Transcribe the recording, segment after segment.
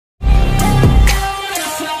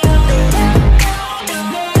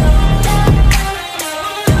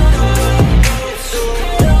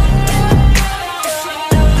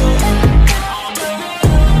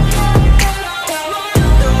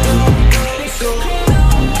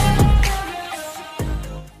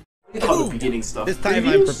beginning stuff. This time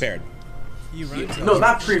I'm prepared. No,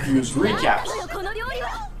 not previews, recaps.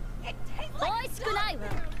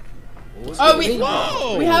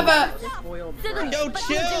 Oh, we have a Yo,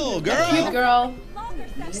 chill, girl. cute girl.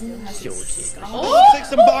 Oh, like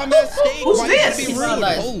some bomb ass steak. Who's Why this? you be rude?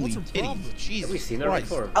 Holy titties. Jesus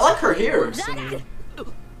Christ. I like her hair. Town?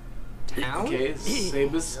 Okay,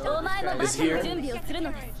 Sabus is here.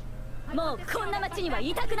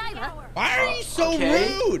 Why are you so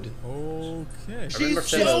rude? Okay. She's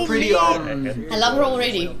so Pretty, I love her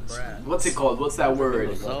already. what's it called? What's that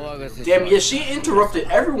word? Damn, yeah, she interrupted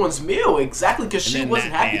everyone's meal exactly because she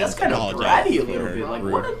wasn't happy. That's kind of bratty a little bit. Like,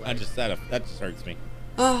 what? That just hurts me.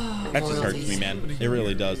 That just hurts me, man. It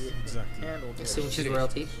really does. Assuming she's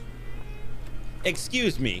royalty.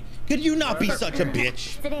 Excuse me. Could you not be such a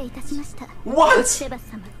bitch? What?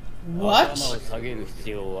 What?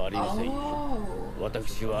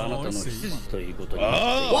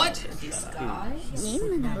 Oh. What? This guy?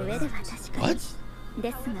 What?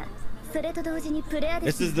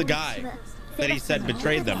 This is the guy that he said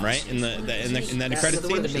betrayed them, right? In the credit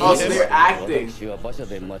scene. Oh, so they're acting.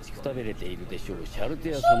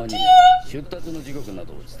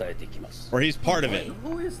 Or he's part of it.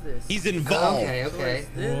 Who is this? He's involved Okay.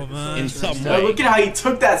 in some Now way. look at how he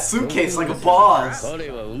took that suitcase like a boss. Ooh,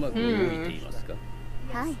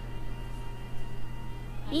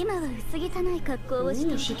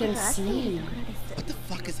 she can see. What the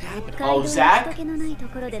fuck is happening? Oh, Zach?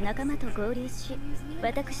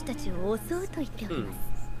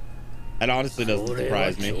 That honestly doesn't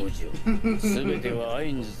surprise me.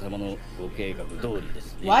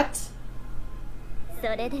 What?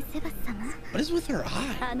 What is with her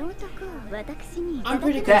eye? I'm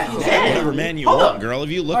pretty That confused. head? Whatever man you Hold want, up. girl. If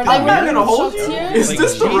you look Are at they I'm not me, gonna hold shots you. here? Is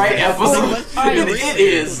this the right episode? Let's It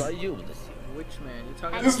is. Which man? You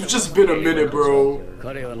talking This has just been a minute, bro.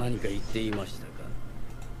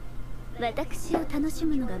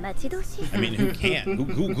 I mean, who can't? Who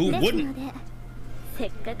wouldn't?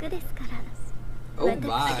 Oh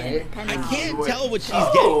my. I can't tell what she's getting.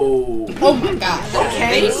 Oh. Oh my god.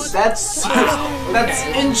 Okay, that's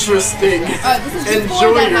interesting. This is before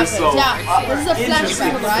Enjoy that yourself. happened. Yeah, this is a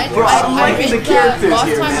Interesting. flashback, right? Bro, I'm liking the read characters last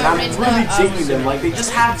here, time man. I I'm read really the, digging them. Like, they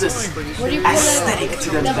just have this what do you call it? aesthetic to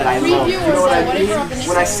them The that I love. preview You or know what I the mean? whatever of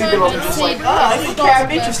When I see them, I'm just like, oh, okay, I'm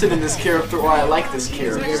the- interested in this character, or I like this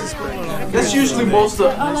character. That's usually most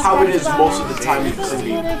of how it is most of the time for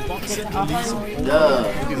me. Duh.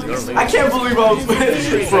 I can't believe I was. Bro,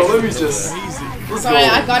 let me just. Let's Sorry, go.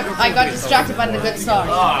 I got distracted by the good song.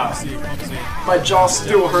 My jaw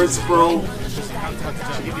still hurts, bro.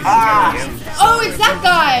 Ah! Oh, it's that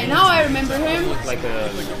guy! Now I remember him.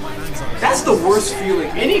 That's the worst feeling.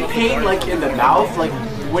 Any pain, like in the mouth, like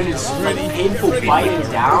when it's like painful biting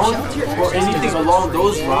down, or anything along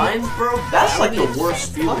those lines, bro. That's like the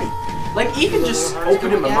worst feeling. Like even just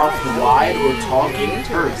opening my mouth wide or talking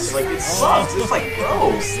hurts. Like it sucks. It's like,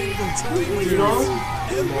 bro, you know.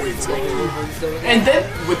 And then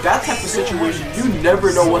with that type of situation, you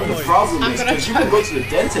never know what the problem is. Because you can go to the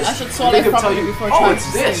dentist and they can tell you, oh,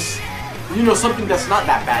 it's this. You know, something that's not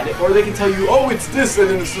that bad. Or they can tell you, oh, it's this, and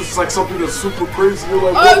then it's just like something that's super crazy. You're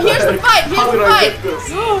like, Oh, here's the fight! How Here's did the I fight! get this?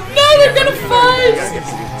 No, they're gonna fight!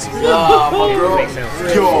 My girl.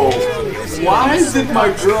 Yo, why did my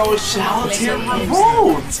girl shout here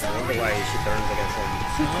remote?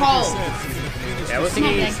 Too cold. Yeah, I was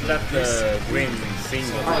thinking it's that green thing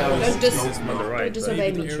on the right.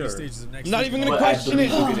 Disobey me. I'm not even gonna question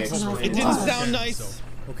it. It didn't sound nice.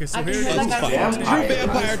 Okay, so I can here hear it is. that guy. True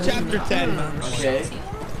Vampire Chapter 10. Okay.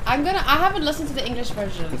 I haven't listened to the English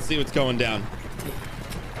version. Let's see what's going down.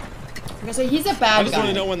 Okay, so he's a I bad just want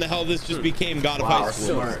to guy. know when the hell this just became God of Wow, High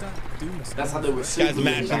School. smart. That's how they were Guys singing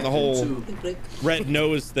imagining back the whole then, too. red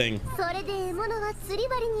nose thing.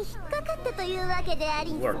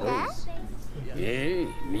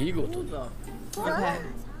 Okay.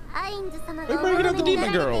 They're bringing out the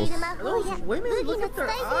demon girls. Those women, look at their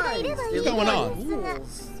eyes. What's going on?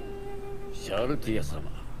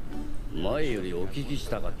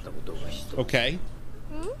 Okay.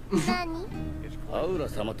 アウラ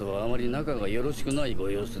様とはあまり仲がよろしくないご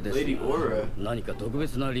様子です Lady Aura. 何か特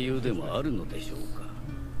別な理由でもあるのでしょうか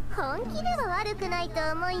本気では悪くないと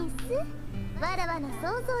思いんす。わらわの創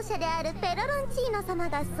造者であるペロロンチーノ様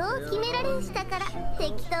がそう決められんしたから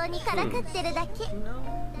適当にからかってるだけ。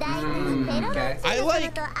I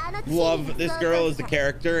like love this girl as a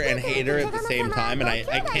character and hate her at the same time, and I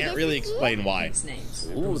can't really explain why.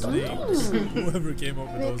 Whoever came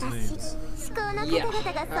up with those names. Yeah.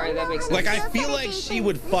 Alright, that makes sense. Like I feel like she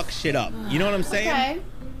would fuck shit up. You know what I'm saying? Okay.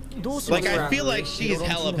 Like, I feel like she's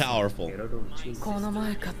hella powerful.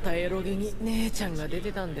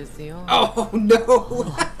 Oh no!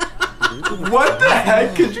 What the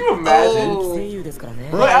heck? Could you imagine?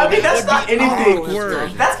 Bro, I mean, that's not anything.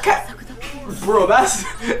 That's bro, that's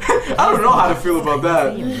I don't know how to feel about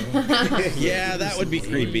that. Yeah, that would be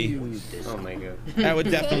creepy. Oh my god. That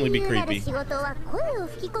would definitely be creepy.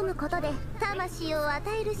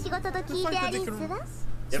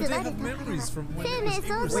 They have memories from when it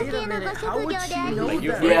was Wait a minute, how would she know Like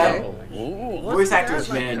you that? Yeah. Oh. Voice actors,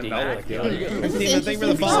 man. Team, thank for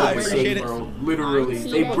the follow. I appreciate it. Bro, literally,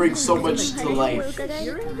 they bring so much to life.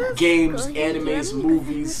 Games, animes,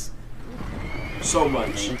 movies, so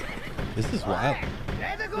much. This is wild.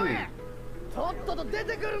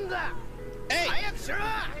 Hey!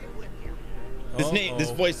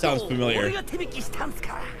 This voice sounds familiar.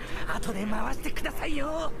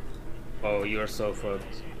 Oh, you're so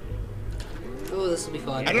fucked. Oh, this will be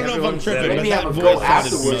fun. I don't know if I'm tripping, but Maybe that have a voice go sounded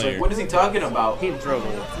afterwards. familiar. Like, what is he talking about? Team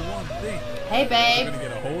trouble. Hey, babe.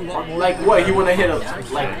 Like, what? You want to hit him?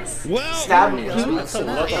 Like, Well, stab him? That's a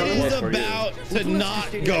lot it is of work for you. about to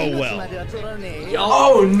not go well.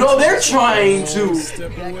 Oh no, they're trying to.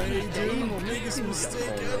 Step away, dude. Biggest mistake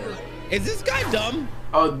ever. Is this guy dumb?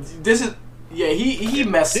 Oh, this is. Yeah, he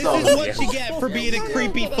messed This up. is what you get for being a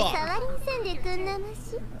creepy fuck.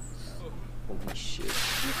 Holy shit.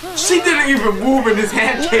 She didn't even move and his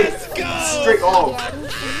hand came Let's go! straight off.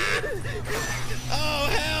 Oh,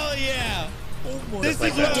 hell yeah! This is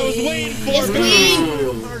like what I was waiting for, Yes, man.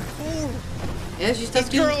 queen. Yeah, she's This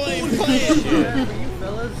tough. girl ain't playing. Yeah, for you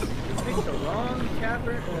fellas, you picked the wrong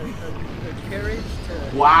carriage to.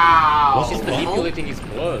 Wow. She's manipulating his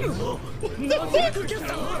blood.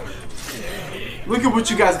 Look at what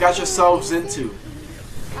you guys got yourselves into.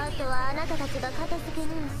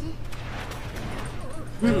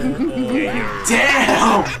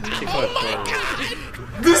 Damn!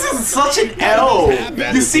 This is such an L.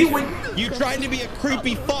 You see when You tried to be a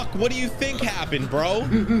creepy fuck. What do you think happened, bro?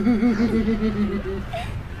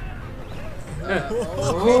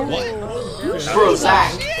 What? bro,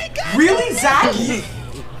 Zach. Really, Zach? I'm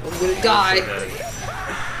gonna die.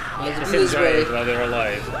 Might as well do this way. While they're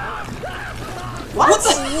alive. What?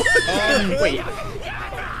 Wait.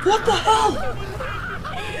 What the hell?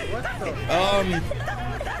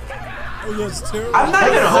 Oh, that's terrible. I'm not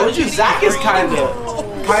gonna hold you. Zach is kinda.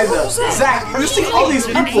 Zach, you see all these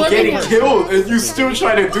people getting killed and you still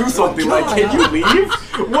trying to do something. Like, can you leave?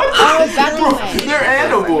 What the bro? They're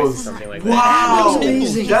animals. Wow.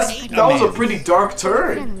 That was a pretty dark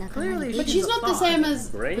turn. But she's not the same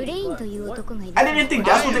as. I I didn't think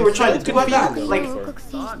that's what they were trying to do. I thought, like,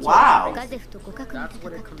 wow. That's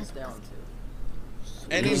what it comes down to.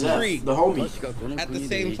 And he's Zeph, free the homie. at the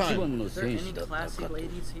same time. Is there any classy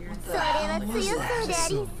ladies here?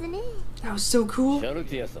 That was so cool.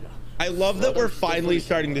 I love that we're finally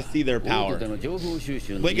starting to see their power.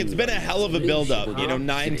 Like, it's been a hell of a build-up, you know,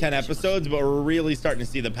 9-10 episodes, but we're really starting to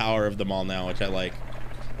see the power of them all now, which I like.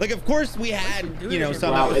 Like, of course, we had, you know,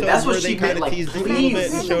 some Wow, and episodes that's where what they she kind meant, of like, teased us a little bit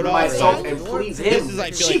and please showed off. myself and please him. This is, I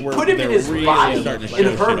feel She like, put him in his really body, starting to in show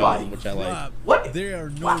her shit off, body. which I like. What? They are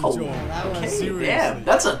no Wow. joke. Okay, Seriously. damn,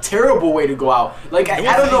 that's a terrible way to go out. Like, I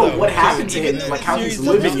don't know what happened to him, like how he's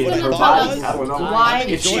living in her body. I don't know Why?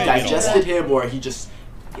 if she digested him or he just.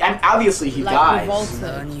 And obviously he Like dies.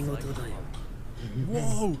 revolted.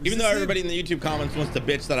 Whoa. Even though everybody in the YouTube comments wants to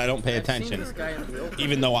bitch that I don't pay attention,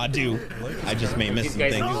 even though I do, I just may miss These some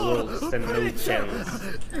guys things. will stand no chance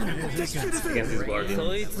against his guardian.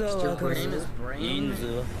 Mr. Brain is brain.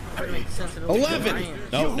 That makes sense. It'll be 11. brain.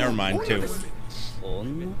 No, never mind. 2.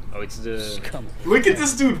 Oh, it's the... Look at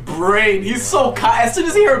this dude, Brain. He's so as soon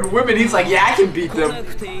as he heard women, he's like, yeah, I can beat them.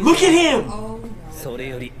 Look at him.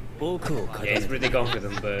 Yeah, he's pretty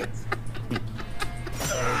confident, but...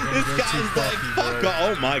 This guy's like, fuck.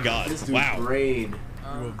 Oh my god. This dude, Wow. Brain.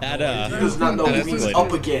 That, He does not know that who he's escalated.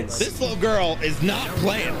 up against. This little girl is not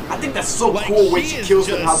playing. I think that's so Like, cool when she she is kills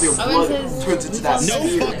them, how just- their blood turns into that No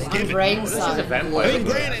spear. fucks On given. brain This is a side. I vampire. mean,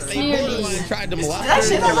 granted, they borderline tried to molest Did I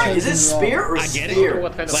say that right? Is it spear or I get it. spear?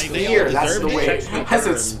 What kind of Like, they Spear, all that's the deserved way. it. I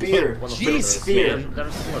said spear. One of Jeez, them. spear.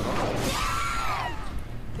 There's one.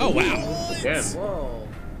 Oh, wow. Damn. Whoa.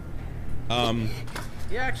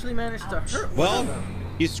 He actually managed to hurt one Well, of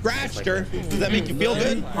them. you scratched her. Does that make you feel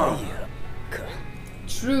good? Huh.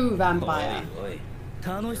 True vampire.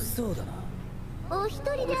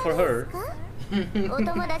 Only for her.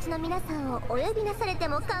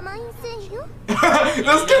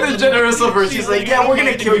 That's kind of generous of her. She's like, yeah, we're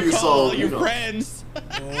gonna kill you, so your you know. friends.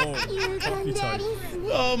 Oh, puppy type.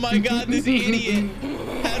 Oh my god, this idiot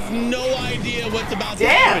has no idea what's about to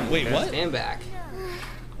Damn. happen. Wait, what? Stand back.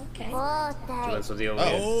 That's what the only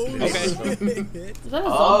Oh, okay. Is that a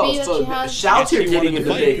Oh, zombie that so she has? shout Yeah, here she getting wanted in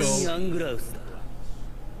the to mix.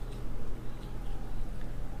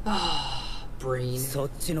 Brain.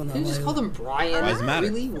 They They just called him Brian. Why does it matter?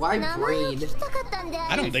 Really? Why Brain?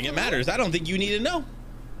 I don't think it matters. I don't think you need to know.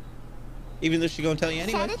 Even though she's gonna tell you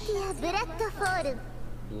anyway.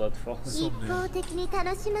 blood falls. Yo,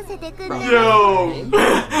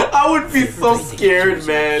 I would be so scared,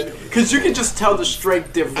 man. Cause you can just tell the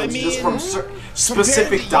strength difference just from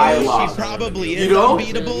specific dialogue. She probably is You know?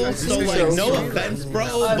 unbeatable. So like, no offense, bro,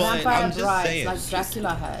 but Vampire I'm just brides, saying. like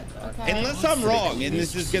Dracula had. Okay. Unless I'm wrong, and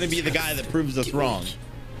this is gonna be the guy that proves us wrong,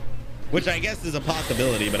 which I guess is a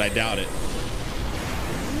possibility, but I doubt it.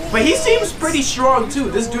 But he seems pretty strong too.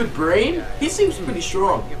 This dude Brain, he seems pretty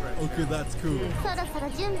strong. Okay, that's cool.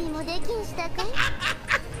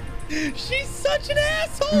 She's such an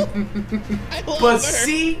asshole. I love But her.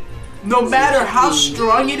 see, no matter how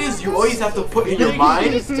strong it is, you always have to put in your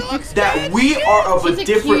mind that we are of She's a a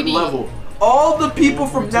different cutie. level. All the people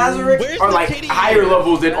from Nazareth Where's are the like kitty higher here?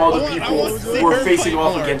 levels than all the I people want to see we're her facing fight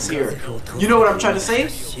off more. against here. You know what I'm trying to say?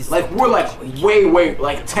 Like we're like way,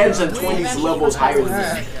 like 10s and 20s levels higher than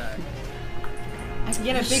this. I can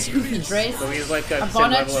get a big goofy dress. So he's like A at the same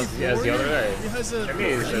bonnet. level as the other guy. He has a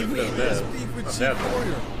Maybe he's beef with Chief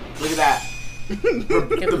Warrior. Look at that.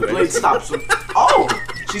 The blade stops. Oh,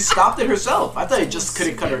 she stopped it herself. I thought he just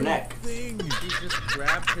couldn't cut her neck. Thing. He just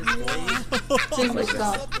grabbed his blade.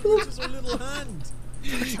 Just a little hand.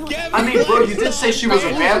 I mean, bro, you did say she was a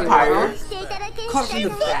vampire. Caught from the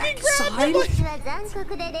back side?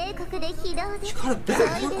 She caught it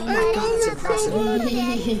backward? Oh my god, that's impressive.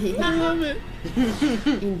 I love it.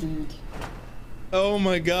 Indeed. Oh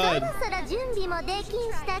my god.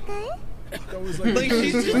 That was like, Like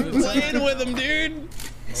she's just playing with him, dude.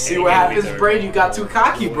 See what happens, Brain? You got too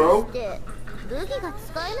cocky, bro.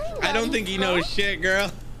 I don't think he knows shit, girl.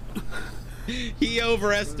 He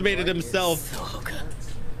overestimated himself.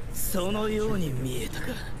 He's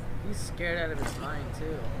scared out of his mind too.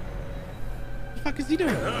 What the fuck is he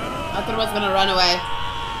doing? I thought it was gonna run away.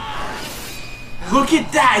 Look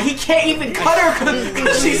at that. He can't even cut her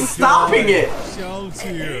because she's stopping it. shout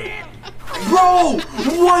here. Bro,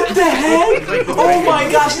 what the heck? Oh my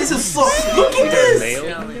gosh, this is so... Look at this.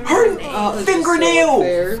 Her fingernail.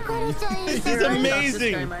 This is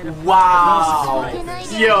amazing. Wow.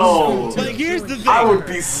 Yo. Like, here's the thing. I would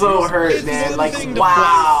be so hurt, It's man. one Like, thing to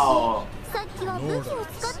wow.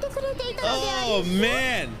 Oh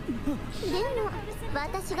man.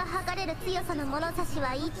 私が測れる強さの物差し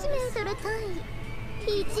は1メートル単位。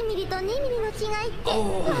1ミリと2ミリの違いってわ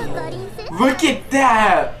かりんせ。 Look at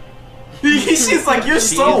that. She's like, you're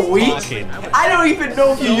so weak. I don't even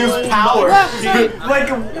know if you use power. Like,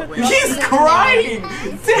 he's crying.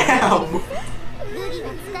 Damn.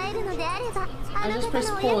 I just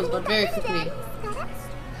pressed pause, but very quickly.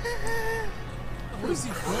 Where is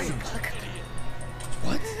he going?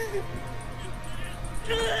 What?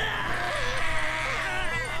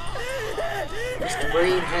 Mr.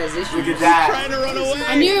 Brain has issues. Look at that. Trying to run away.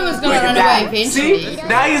 I knew it was gonna Look run at away that. eventually. See?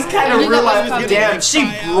 Now he's kind of realizing, damn,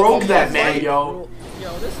 she broke that man, yo.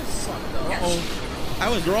 Yo, this is sucked up. I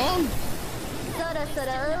was wrong. そろそろ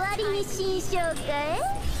終わりにしんしょうかい？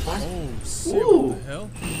 Oh, shit, Ooh. what the hell?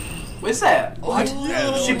 What's that? What?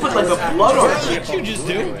 She put like a blood on What it. did you just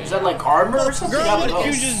do? Is that like armor or something? Girl, I what don't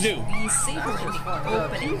did you know. just do? He's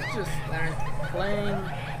just playing,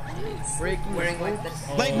 breaking wearing like this.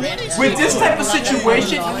 Like, what is With this type of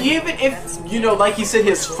situation, even if, you know, like he said,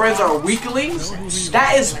 his friends are weaklings,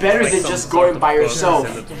 that is better than just going by yourself.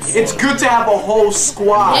 It's good to have a whole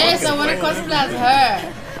squad. Yes, I want to cosplay as her.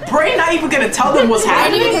 Brain not even gonna tell them what's Only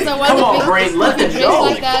happening. because I want Come the on, big Brain, let them dress know.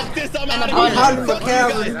 like that This, I'm and a out of bonnet.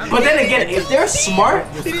 here. But then again, if they're smart,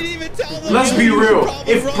 He didn't even tell them. let's be He was real.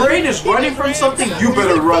 probably If running. Brain is running from something, you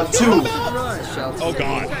better run too. Oh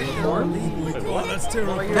god. Oh, that's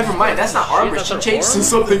terrible. Never mind, that's not armor. She changed to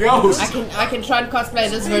something else. I can try and cosplay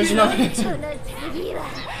this version of it. その次は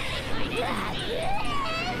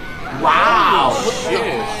Wow.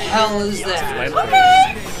 Hell is that?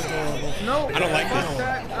 No, I don't like this.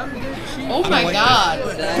 I'm good. She Oh my god.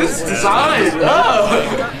 This design.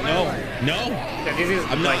 No. No. This is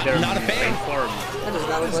I'm like their not a fan. main form. That does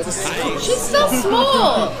not look like a She's so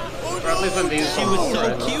small. Or at least when they use She was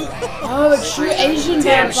so cute. Oh, a true Asian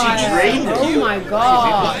Damn, she vampire. drained it. Oh my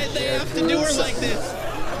god. Why did they have to do her like this?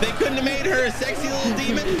 They couldn't have made her a sexy little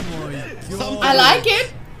demon. Something. I like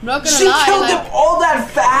it. I'm not gonna She lie. killed Like, him all that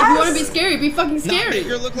fast. if you want to be scary, be fucking Not scary. make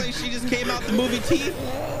her look like she just came out the movie Teeth.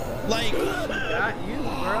 Like, got you,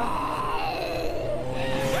 bro.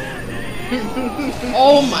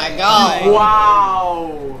 Oh my god.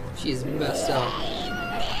 Wow. She's messed up.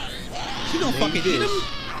 She gonna fucking eat him?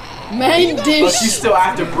 Main But dish. she's still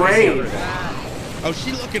after Brain. Oh,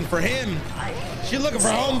 she looking for him. She looking for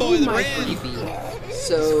homeboy the brand. Creepy.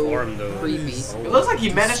 So creepy. It looks like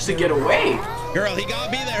he managed to get away. Girl, he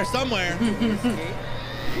gotta be there somewhere.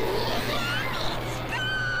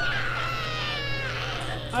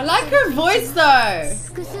 I like her voice though.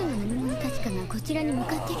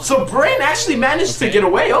 So Brain actually managed to get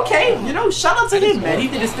away. Okay, you know, shout out to him, man. He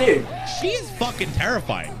did his thing. She is fucking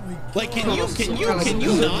terrifying. Like, can you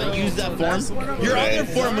not use that form? Your other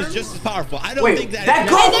form was just as powerful. I don't think that. That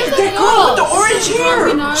girl with the orange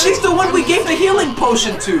hair. She's the one we gave the healing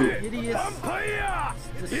potion to.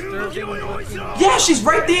 Yeah, she's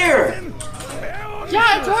right there.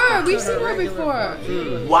 Yeah, it's her. We've seen her before.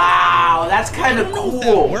 Wow, that's kind of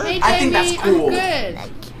cool. Hey, I think that's cool. I'm good.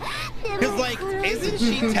 Because, like, isn't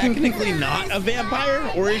she technically not a vampire,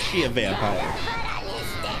 or is she a vampire?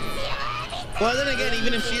 Well, then again,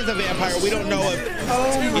 even if she is a vampire, we don't know if,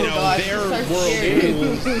 you know, their world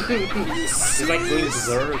rules. She's like going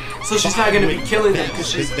berserk. So she's not gonna be killing them because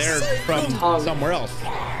she's they're from somewhere else.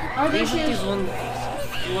 Are they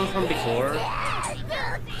one from before?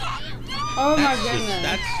 Oh my goodness.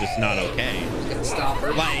 That's just not okay. Stop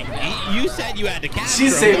her. Like, you said you had to catch She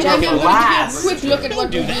saved her Jamie, for I want to last. give a quick look at what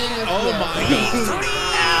we're doing. Oh my god.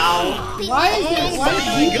 Ow. Why is it? Why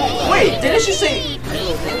is it? Wait, didn't she say?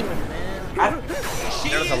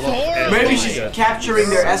 Maybe she's capturing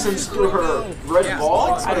their essence through her red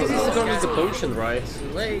ball? I don't This is know. only the potion, right?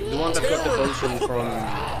 The one that got the potion from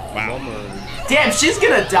Mama. Damn, she's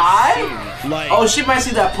gonna die? Like, Oh, she might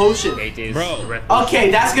see that potion. bro. Okay,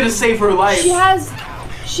 that's gonna save her life. She has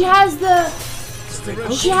the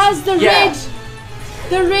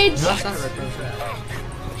Yeah. red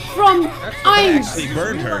from Ainz. Actually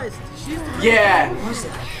burned her. Yeah.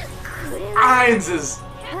 Ainz is.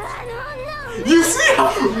 You see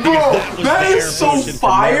how, bro, that is so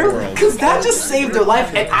fire, because that just saved her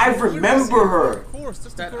life, and I remember her.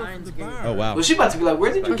 Oh wow. Well, she about to be like,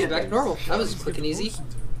 where did you get Back that? normal. That was quick and easy.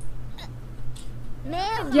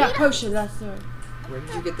 Yeah, potion. That's her. Where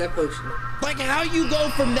did you get that potion? Like, how you go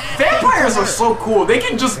from that? Vampires are so cool. They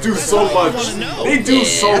can just do so much. They do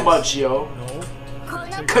so much, yo.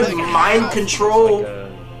 Mind control,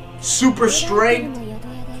 super strength.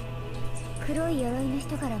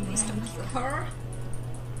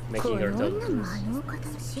 Making her double.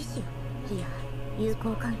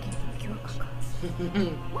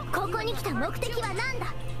 ここに来た目的は何だ。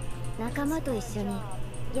仲間と一緒に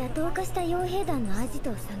野党化した傭兵団のアジト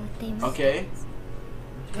を探っています。 Okay.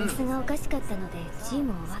 様子がおかしかったのでチー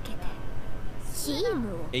ムを分けて。チー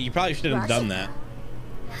ムを。 Yeah, you probably shouldn't have done that.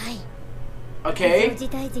 はい。 Okay. 事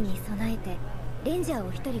態時に備えてレンジャー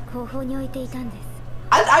を一人後方に置いていたんです。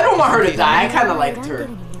 I don't want her to die. I kind of liked her.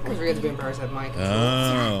 I forget the vampires have mic.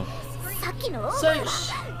 Oh. さっきの。 So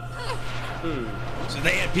So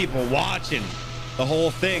they had people watching the whole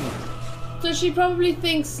thing. So she probably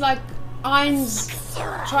thinks like Ainz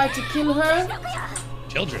tried to kill her.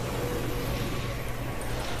 Children.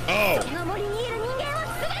 Oh.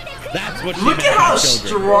 That's what she Look at how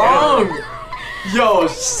strong. Yo,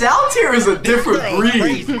 Saltier is a different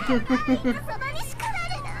breed.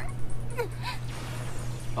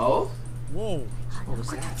 Oh? Whoa.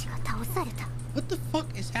 What the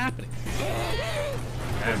fuck is happening?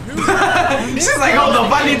 She's like, oh no,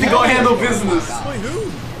 I need to go handle business. Wait,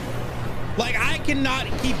 who? Like, I cannot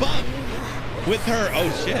keep up with her. Oh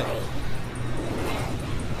shit.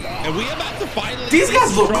 Are we about to finally These see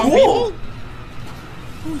guys look strong cool. people?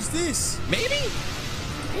 Who's this? Maybe?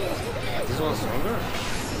 This one's stronger?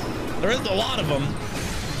 There is a lot of them.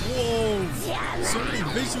 Whoa. So many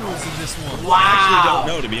visuals in this one. I actually Wow.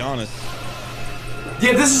 don't know, to be honest.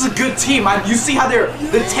 Yeah, this is a good team. You see how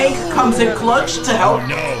the tank comes in clutch to help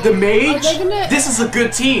the mage? Are they gonna- This is a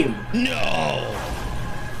good team. No.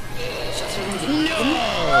 No.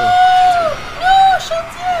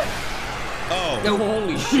 Oh. No,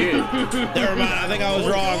 Holy shit. Never mind. I think I was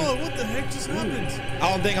Oh, wrong. what the heck just happened? I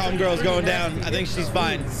don't think homegirl's going down. I think she's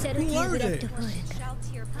fine. Who are they?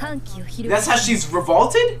 That's how she's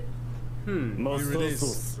revolted? Here it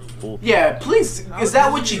is. Yeah, please. Is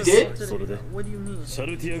that what she did? What do you mean? シャ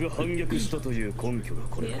ルティアが反逆したという根拠が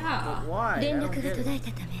これ。 Why? I 連 don't 絡が get 途絶え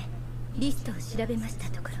たためリストを調べました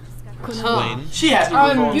ところこの Explain. She has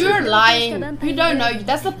to be You're revolted. lying. You don't know.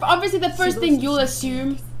 That's obviously the first thing you'll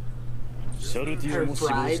assume. シャルティア her も死亡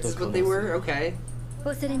し brides た is 可 what 能 they 性。 were? Okay.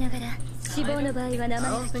 恐れながら死亡の場合は生 I な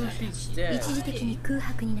don't き think she's dead. 一時的に空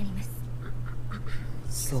白になります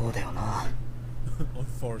そうだよな。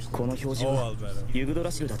この Unfortunately. 表示 Oh, は Alberto. ユグド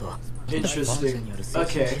ラシルだと。 Interesting. による精神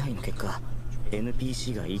支 Okay. 配の結果、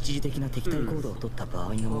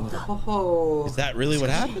Oh. Is that really what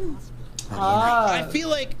happened? I feel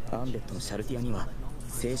like the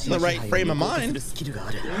right frame of mind.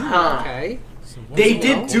 Okay. They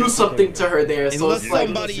did do something to her there, so Unless it's like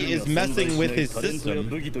somebody is messing with his system.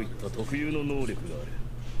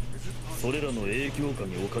 それらの影響下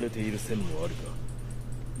に置かれている線もあるか。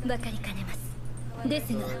わかりかねます。で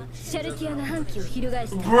すが、シャルティアが反旗を翻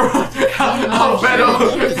した。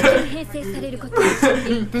編成されること。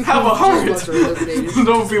have a heart.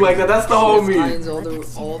 Don't be like that. That's the homie.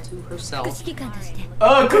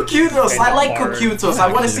 Cocutos. I like Cocutos. I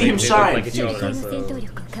want to see him shine.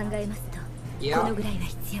 Yeah.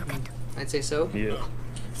 I'd say so.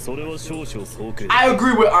 I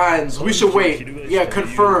agree with Ainz. We should wait. Yeah,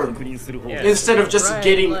 confirm. Instead of just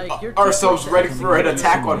getting ourselves ready for an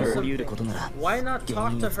attack on her. Why not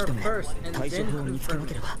talk to her first and then confirm?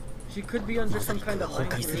 She could be under some kind of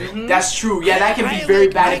mind. That's true. Yeah, that can be very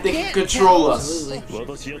bad if they can control us.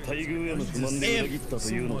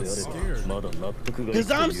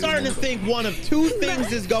 Because I'm starting to think one of two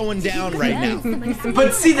things is going down right now.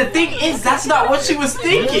 But see, the thing is, that's not what she was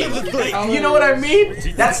thinking. You know what I mean?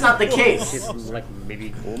 That's not the case. It's like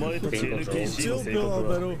maybe I'm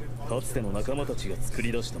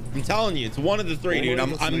telling you, it's one of the three, dude.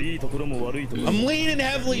 I'm leaning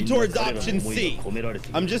heavily towards option C.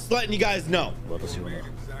 I'm just letting you guys know.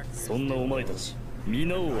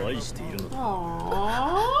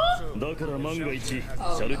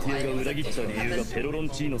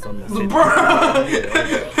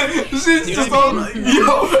 She's just on,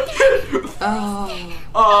 yo.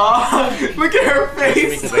 Look at her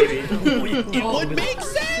face. It would make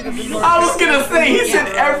sense. I was gonna say, he said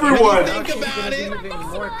everyone. Think about it.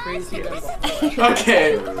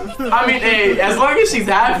 Okay. I mean, hey, as long as she's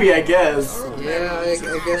happy, I guess. Yeah, I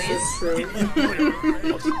guess it's true.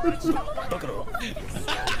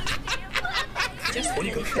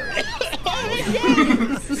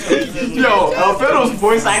 Yo, Albedo's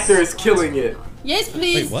voice actor is killing it. Yes,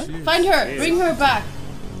 please. Wait, what? Find her. Bring her back.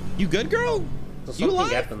 You good, girl? something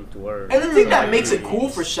happened to her. And the thing that makes it cool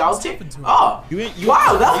for Shouting, wow,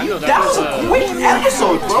 that was a quick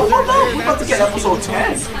episode, bro. We're about to get episode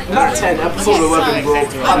 10. Not 10, episode 11, bro.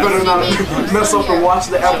 I better not mess up and watch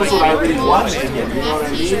the episode I already watched again, you know what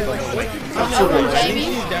I mean? Episode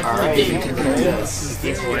 11. Alright, yes. For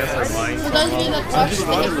those of you that watched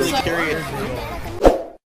the episode,